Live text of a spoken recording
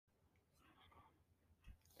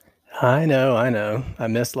I know, I know. I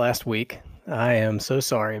missed last week. I am so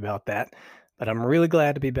sorry about that, but I'm really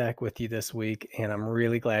glad to be back with you this week, and I'm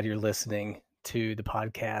really glad you're listening to the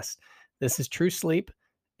podcast. This is True Sleep,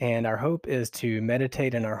 and our hope is to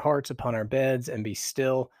meditate in our hearts upon our beds and be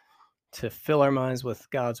still, to fill our minds with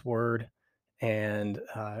God's word and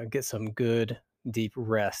get some good, deep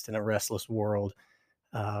rest in a restless world.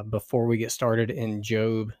 Before we get started in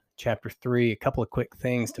Job chapter 3, a couple of quick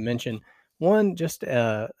things to mention. One, just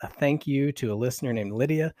a thank you to a listener named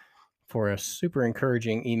Lydia for a super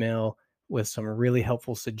encouraging email with some really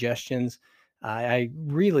helpful suggestions. I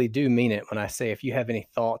really do mean it when I say if you have any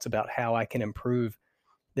thoughts about how I can improve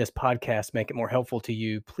this podcast, make it more helpful to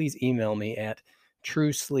you, please email me at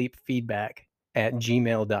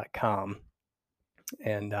truesleepfeedback@gmail.com.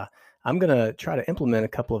 And I'm going to try to implement a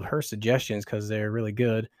couple of her suggestions because they're really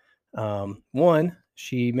good. One,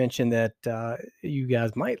 she mentioned that you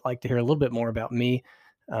guys might like to hear a little bit more about me,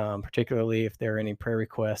 particularly if there are any prayer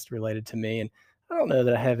requests related to me. And I don't know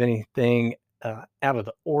that I have anything out of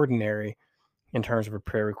the ordinary in terms of a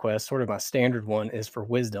prayer request. Sort of my standard one is for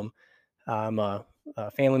wisdom. I'm a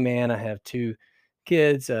family man. I have two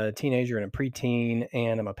kids, a teenager and a preteen,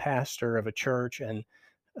 and I'm a pastor of a church and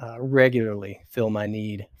regularly feel my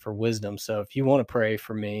need for wisdom. So if you want to pray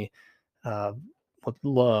for me, uh, would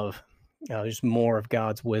love just more of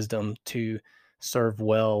God's wisdom to serve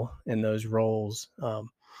well in those roles. So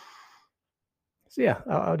yeah,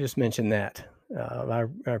 I'll just mention that. I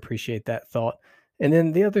appreciate that thought. And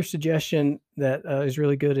then the other suggestion that is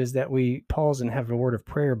really good is that we pause and have a word of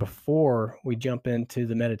prayer before we jump into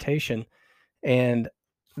the meditation. And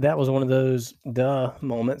that was one of those duh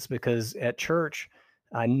moments because at church,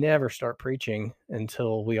 I never start preaching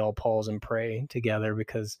until we all pause and pray together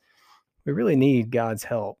because we really need God's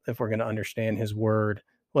help if we're going to understand His Word.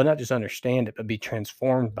 Well, not just understand it, but be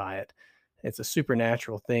transformed by it. It's a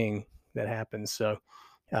supernatural thing that happens. So,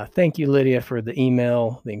 thank you, Lydia, for the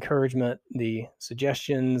email, the encouragement, the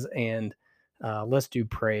suggestions, and let's do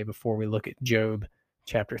pray before we look at Job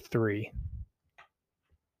chapter 3.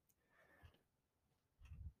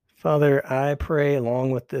 Father, I pray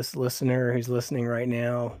along with this listener who's listening right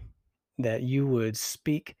now that you would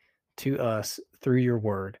speak to us through your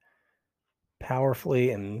word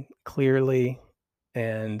powerfully and clearly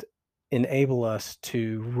and enable us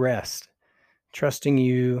to rest, trusting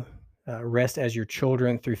you, rest as your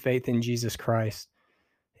children through faith in Jesus Christ.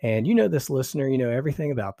 And you know this listener, you know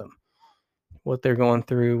everything about them, what they're going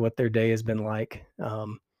through, what their day has been like.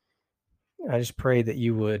 I just pray that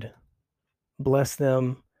you would bless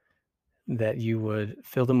them, that you would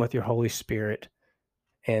fill them with your Holy Spirit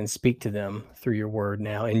and speak to them through your word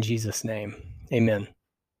now in Jesus' name. Amen.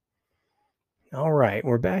 All right,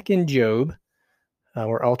 we're back in Job.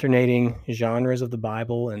 We're alternating genres of the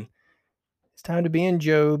Bible, and it's time to be in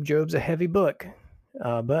Job. Job's a heavy book,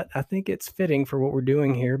 but I think it's fitting for what we're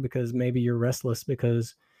doing here because maybe you're restless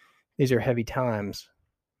because these are heavy times.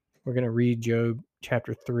 We're going to read Job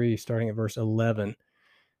chapter 3, starting at verse 11.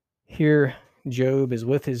 Here, Job is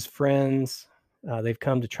with his friends. They've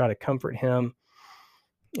come to try to comfort him.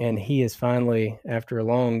 And he is finally, after a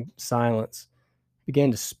long silence,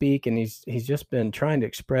 began to speak. And he's just been trying to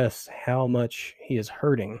express how much he is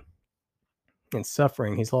hurting and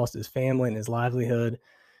suffering. He's lost his family and his livelihood,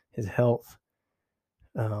 his health.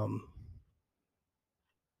 And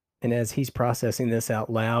as he's processing this out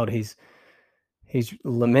loud, he's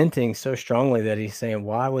lamenting so strongly that he's saying,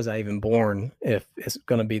 why was I even born if it's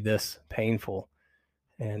going to be this painful?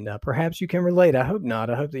 And perhaps you can relate. I hope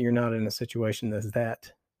not. I hope that you're not in a situation that's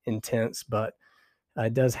that intense, but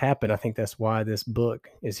it does happen. I think that's why this book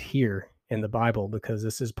is here in the Bible, because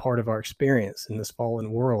this is part of our experience in this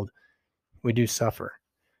fallen world. We do suffer.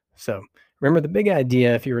 So remember the big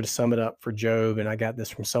idea, if you were to sum it up for Job, and I got this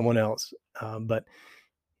from someone else, but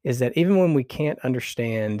is that even when we can't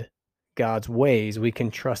understand God's ways, we can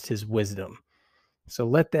trust his wisdom. So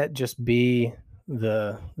let that just be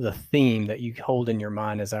the theme that you hold in your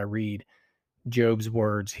mind as I read Job's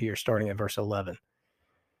words here, starting at verse 11.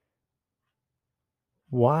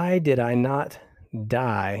 Why did I not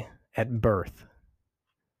die at birth,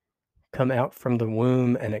 come out from the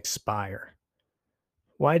womb and expire?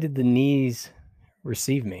 Why did the knees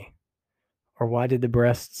receive me? Or why did the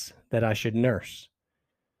breasts that I should nurse?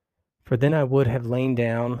 For then I would have lain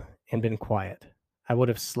down and been quiet. I would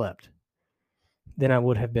have slept. Then I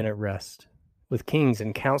would have been at rest, with kings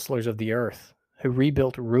and counselors of the earth, who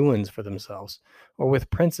rebuilt ruins for themselves, or with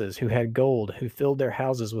princes who had gold, who filled their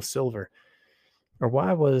houses with silver. Or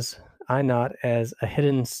why was I not as a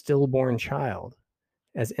hidden stillborn child,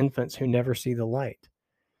 as infants who never see the light?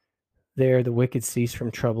 There the wicked cease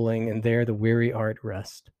from troubling, and there the weary are at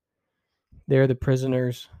rest. There the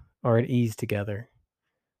prisoners are at ease together.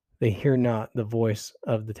 They hear not the voice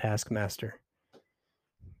of the taskmaster.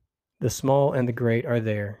 The small and the great are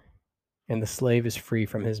there, and the slave is free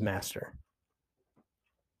from his master.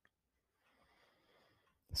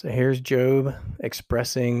 So here's Job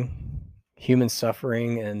expressing human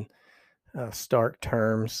suffering in stark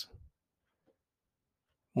terms,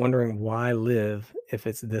 wondering why live if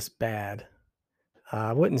it's this bad.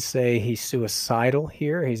 I wouldn't say he's suicidal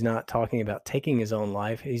here. He's not talking about taking his own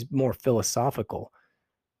life. He's more philosophical,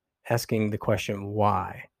 asking the question,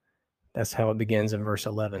 why? That's how it begins in verse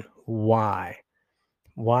 11. Why?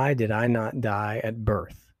 Why did I not die at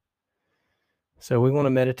birth? So we want to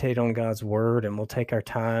meditate on God's word, and we'll take our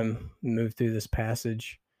time, move through this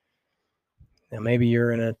passage. Now, maybe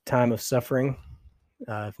you're in a time of suffering.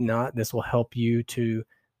 If not, this will help you to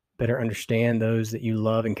better understand those that you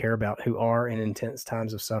love and care about who are in intense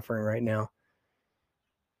times of suffering right now.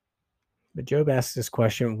 But Job asks this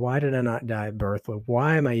question, why did I not die at birth?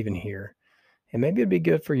 Why am I even here? And maybe it'd be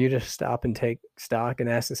good for you to stop and take stock and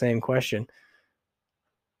ask the same question.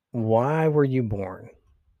 Why were you born?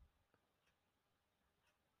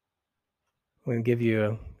 I'm going to give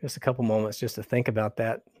you just a couple moments just to think about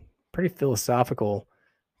that pretty philosophical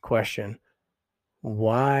question.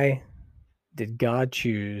 Why did God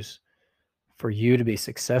choose for you to be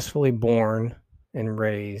successfully born and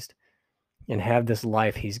raised and have this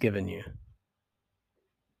life he's given you?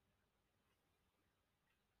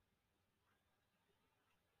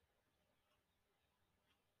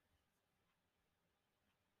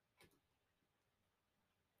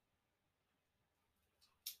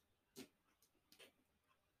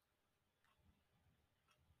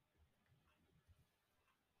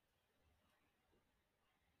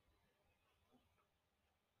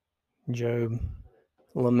 Job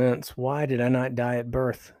laments, why did I not die at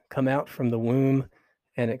birth, come out from the womb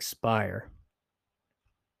and expire?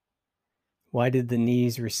 Why did the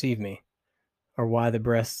knees receive me, or why the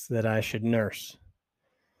breasts that I should nurse?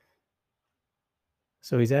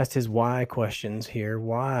 So he's asked his why questions here.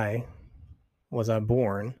 Why was I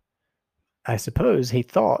born? I suppose he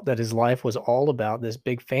thought that his life was all about this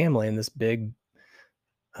big family and this big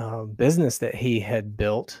business that he had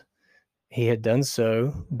built. He had done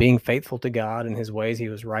so, being faithful to God in his ways. He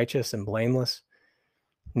was righteous and blameless.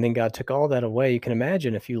 And then God took all that away. You can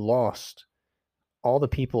imagine if you lost all the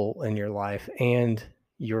people in your life and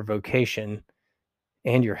your vocation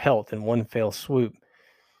and your health in one fell swoop.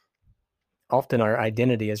 Often our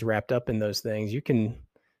identity is wrapped up in those things. You can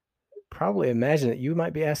probably imagine that you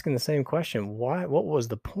might be asking the same question. Why? What was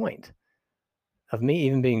the point of me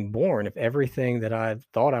even being born if everything that I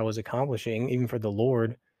thought I was accomplishing, even for the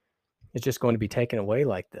Lord, is just going to be taken away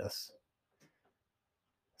like this?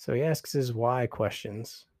 So he asks his why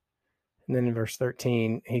questions. And then in verse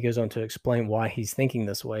 13, he goes on to explain why he's thinking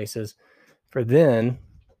this way. He says, for then,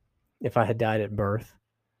 if I had died at birth,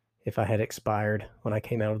 if I had expired when I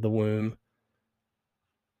came out of the womb,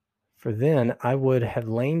 for then I would have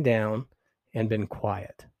lain down and been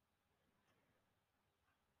quiet.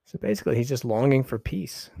 So basically, he's just longing for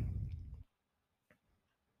peace.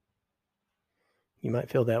 You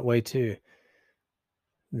might feel that way too.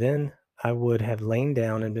 Then I would have lain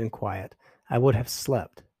down and been quiet. I would have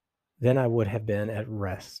slept. Then I would have been at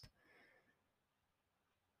rest.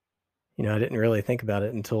 You know, I didn't really think about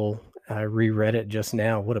it until I reread it just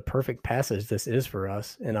now. What a perfect passage this is for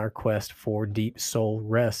us in our quest for deep soul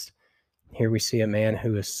rest. Here we see a man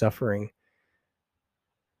who is suffering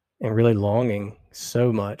and really longing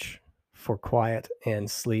so much for quiet and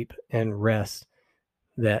sleep and rest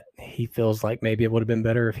that he feels like maybe it would have been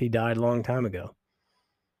better if he died a long time ago.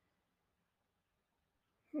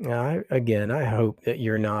 Now, I hope that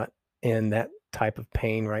you're not in that type of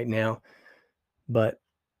pain right now, but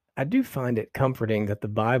I do find it comforting that the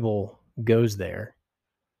Bible goes there.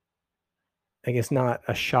 I guess not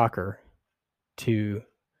a shocker to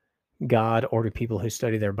God or to people who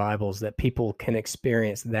study their Bibles that people can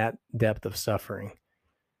experience that depth of suffering.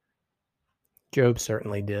 Job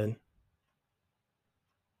certainly did.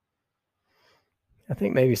 I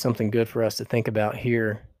think maybe something good for us to think about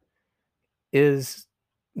here is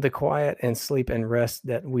the quiet and sleep and rest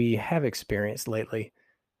that we have experienced lately,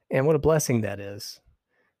 and what a blessing that is.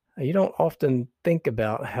 You don't often think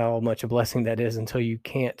about how much a blessing that is until you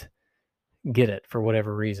can't get it for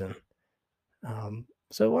whatever reason.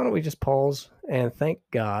 So why don't we just pause and thank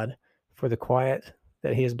God for the quiet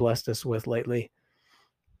that He has blessed us with lately,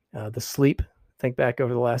 the sleep, think back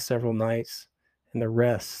over the last several nights, and the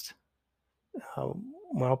rest.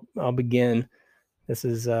 Well, I'll begin. This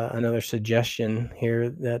is another suggestion here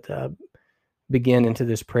that begin into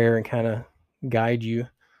this prayer and kind of guide you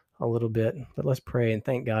a little bit, but let's pray and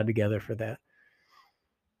thank God together for that.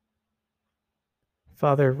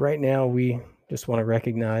 Father, right now we just want to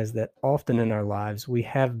recognize that often in our lives we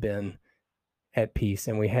have been at peace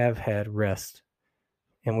and we have had rest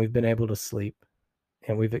and we've been able to sleep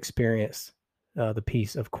and we've experienced the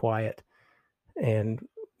peace of quiet. And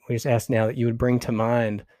we just ask now that you would bring to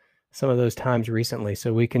mind some of those times recently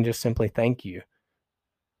so we can just simply thank you.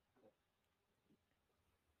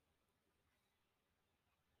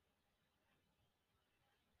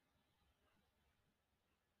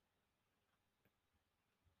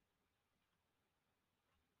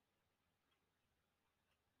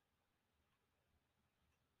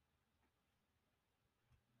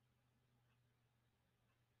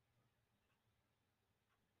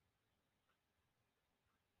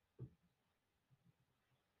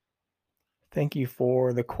 Thank you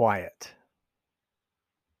for the quiet.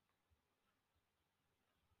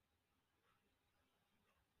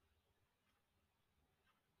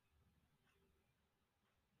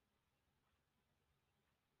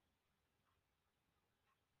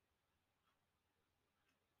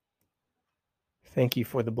 Thank you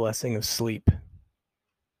for the blessing of sleep.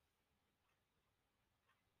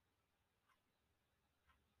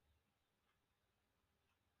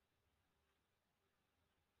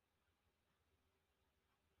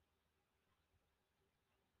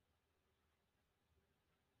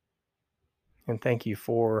 And thank you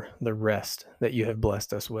for the rest that you have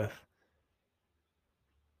blessed us with.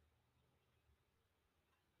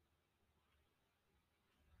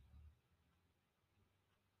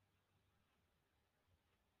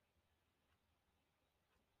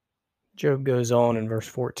 Job goes on in verse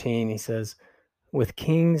 14. He says, with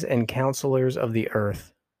kings and counselors of the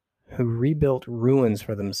earth who rebuilt ruins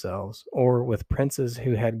for themselves, or with princes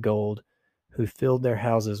who had gold, who filled their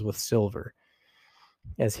houses with silver.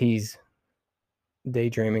 As he's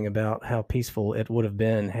daydreaming about how peaceful it would have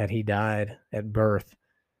been had he died at birth,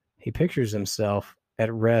 he pictures himself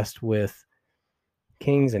at rest with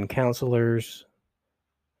kings and counselors,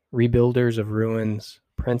 rebuilders of ruins,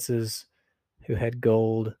 princes who had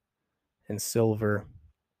gold and silver.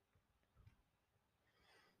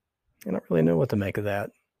 I don't really know what to make of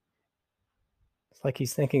that. It's like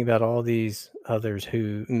he's thinking about all these others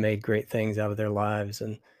who made great things out of their lives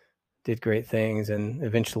and did great things and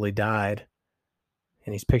eventually died.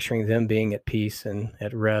 And he's picturing them being at peace and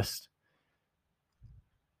at rest.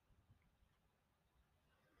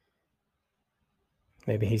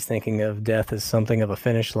 Maybe he's thinking of death as something of a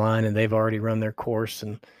finish line and they've already run their course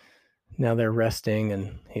and now they're resting.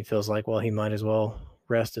 And he feels like, well, he might as well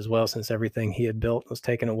rest as well since everything he had built was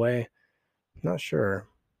taken away. I'm not sure.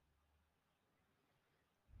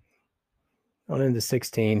 On into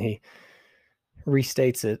 16, he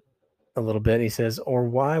restates it a little bit. He says, or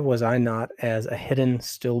why was I not as a hidden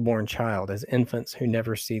stillborn child, as infants who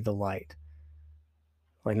never see the light?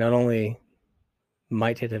 Like, not only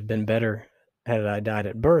might it have been better had I died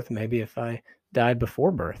at birth, maybe if I died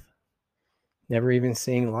before birth, never even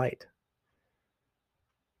seeing light.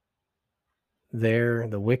 There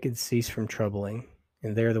the wicked cease from troubling,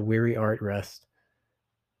 and there the weary are at rest.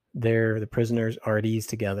 There the prisoners are at ease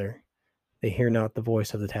together. They hear not the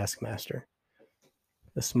voice of the taskmaster.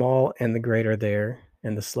 The small and the great are there,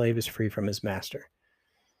 and the slave is free from his master.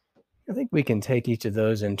 I think we can take each of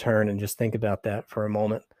those in turn and just think about that for a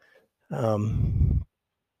moment. I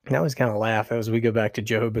always kind of laugh as we go back to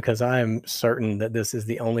Job because I am certain that this is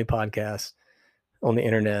the only podcast on the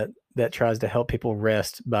internet that tries to help people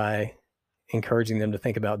rest by encouraging them to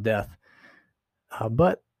think about death.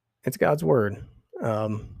 But it's God's word.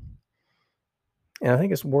 And I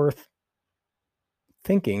think it's worth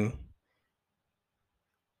thinking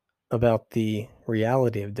about the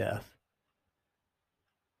reality of death.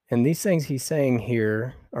 And these things he's saying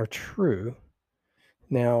here are true.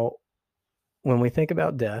 Now, when we think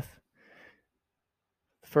about death,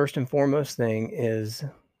 the first and foremost thing is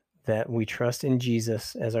that we trust in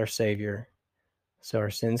Jesus as our Savior so our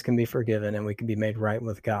sins can be forgiven and we can be made right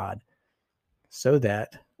with God, so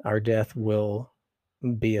that our death will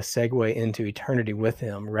be a segue into eternity with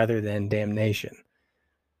him rather than damnation.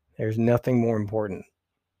 There's nothing more important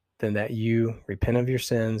than that you repent of your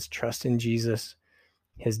sins, trust in Jesus,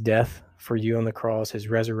 his death for you on the cross, his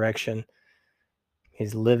resurrection,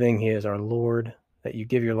 his living, he is our Lord, that you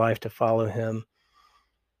give your life to follow him,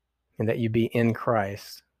 and that you be in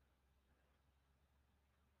Christ.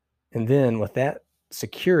 And then with that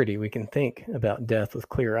security, we can think about death with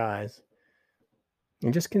clear eyes.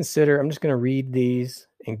 And just consider, I'm just going to read these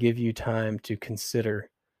and give you time to consider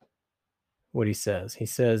what he says. He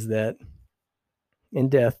says that in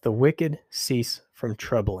death, the wicked cease from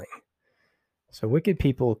troubling. So wicked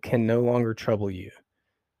people can no longer trouble you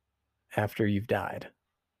after you've died.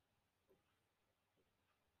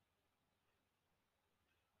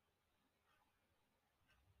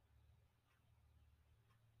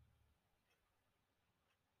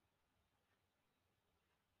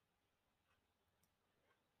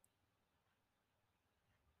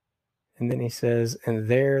 And then he says, and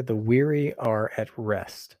there the weary are at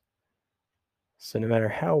rest. So no matter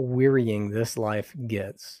how wearying this life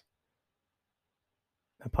gets,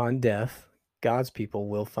 upon death, God's people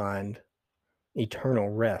will find eternal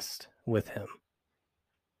rest with him.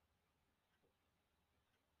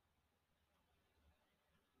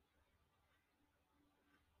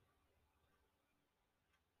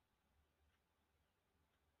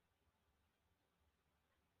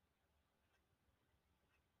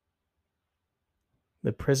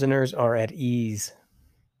 The prisoners are at ease.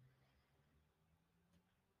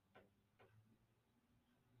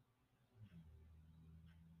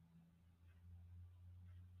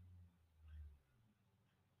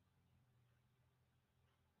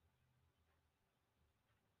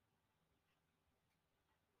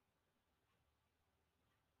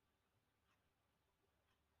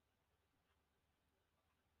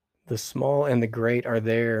 The small and the great are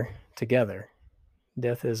there together.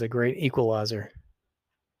 Death is a great equalizer.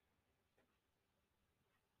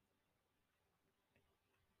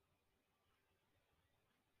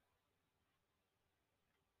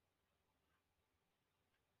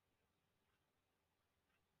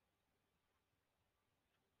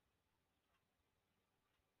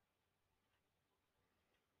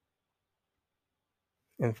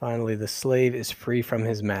 And finally, the slave is free from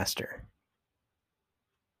his master.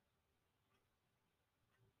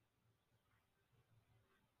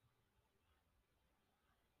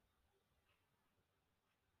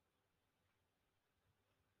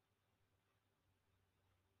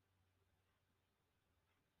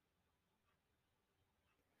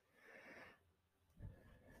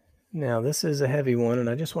 Now, this is a heavy one, and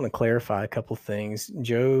I just want to clarify a couple things.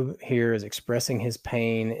 Job here is expressing his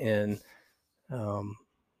pain in um,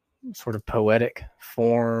 sort of poetic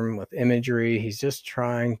form with imagery. He's just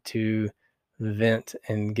trying to vent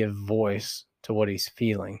and give voice to what he's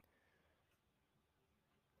feeling.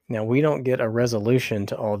 Now, we don't get a resolution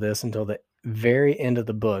to all this until the very end of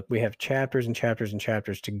the book. We have chapters and chapters and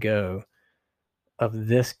chapters to go of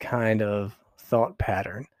this kind of thought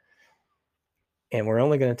pattern. And we're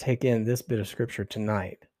only going to take in this bit of scripture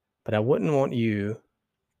tonight. But I wouldn't want you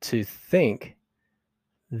to think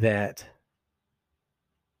that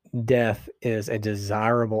death is a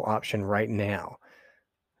desirable option right now.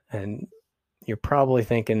 And you're probably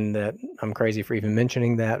thinking that I'm crazy for even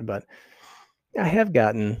mentioning that, but I have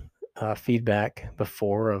gotten feedback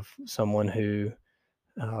before of someone who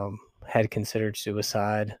had considered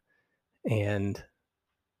suicide. And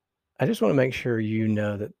I just want to make sure you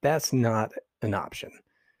know that that's not an option.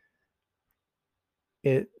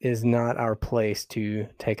 It is not our place to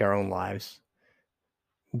take our own lives.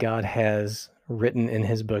 God has written in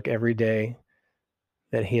his book every day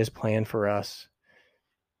that he has planned for us.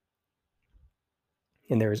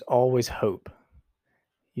 And there is always hope.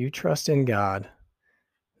 You trust in God,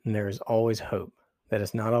 and there is always hope that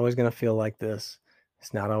it's not always going to feel like this.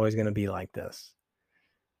 It's not always going to be like this.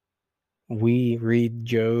 We read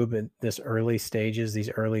Job at this early stages, these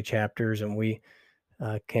early chapters, and we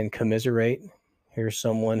can commiserate. Here's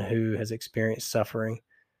someone who has experienced suffering.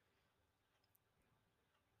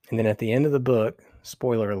 And then at the end of the book,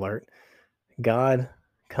 spoiler alert, God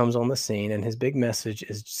comes on the scene, and his big message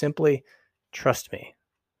is simply, trust me.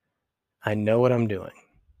 I know what I'm doing.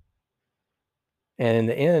 And in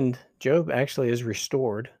the end, Job actually is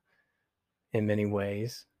restored in many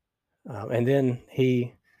ways. And then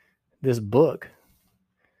this book,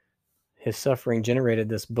 his suffering generated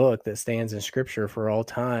this book that stands in scripture for all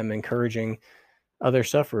time, encouraging other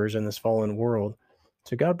sufferers in this fallen world.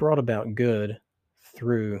 So God brought about good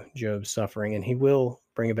through Job's suffering, and he will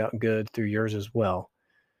bring about good through yours as well.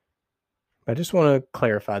 I just want to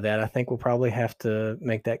clarify that. I think we'll probably have to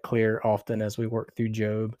make that clear often as we work through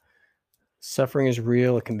Job. Suffering is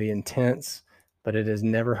real, it can be intense, but it is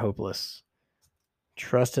never hopeless.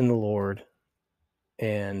 Trust in the Lord,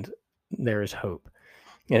 and there is hope.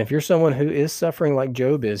 And if you're someone who is suffering like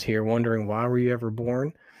Job is here, wondering why were you ever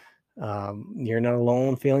born, you're not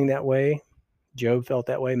alone feeling that way. Job felt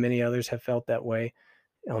that way. Many others have felt that way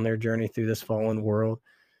on their journey through this fallen world.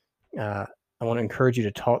 I want to encourage you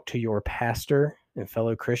to talk to your pastor and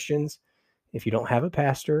fellow Christians. If you don't have a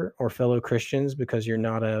pastor or fellow Christians because you're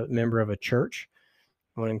not a member of a church,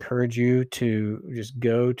 I want to encourage you to just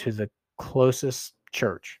go to the closest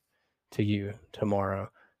church to you tomorrow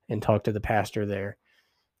and talk to the pastor there.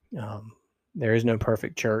 There is no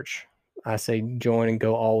perfect church. I say join and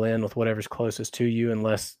go all in with whatever's closest to you,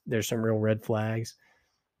 unless there's some real red flags.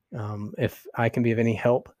 If I can be of any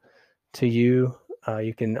help to you,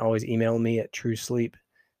 you can always email me at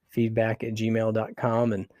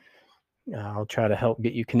truesleepfeedback@gmail.com, and I'll try to help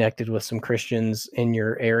get you connected with some Christians in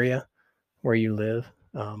your area where you live.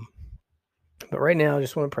 But right now, I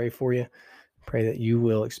just want to pray for you. Pray that you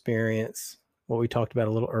will experience what we talked about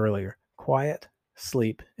a little earlier: quiet,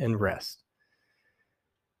 sleep, and rest.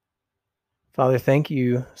 Father, thank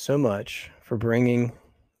you so much for bringing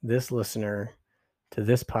this listener to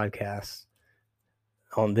this podcast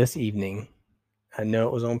on this evening. I know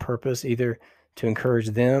it was on purpose, either to encourage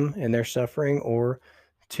them in their suffering or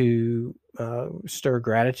to stir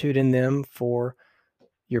gratitude in them for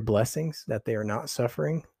your blessings that they are not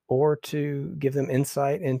suffering, or to give them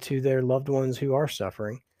insight into their loved ones who are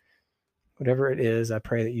suffering. Whatever it is, I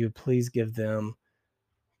pray that you would please give them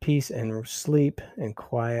peace and sleep and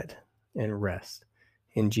quiet and rest.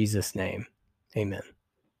 In Jesus' name, amen.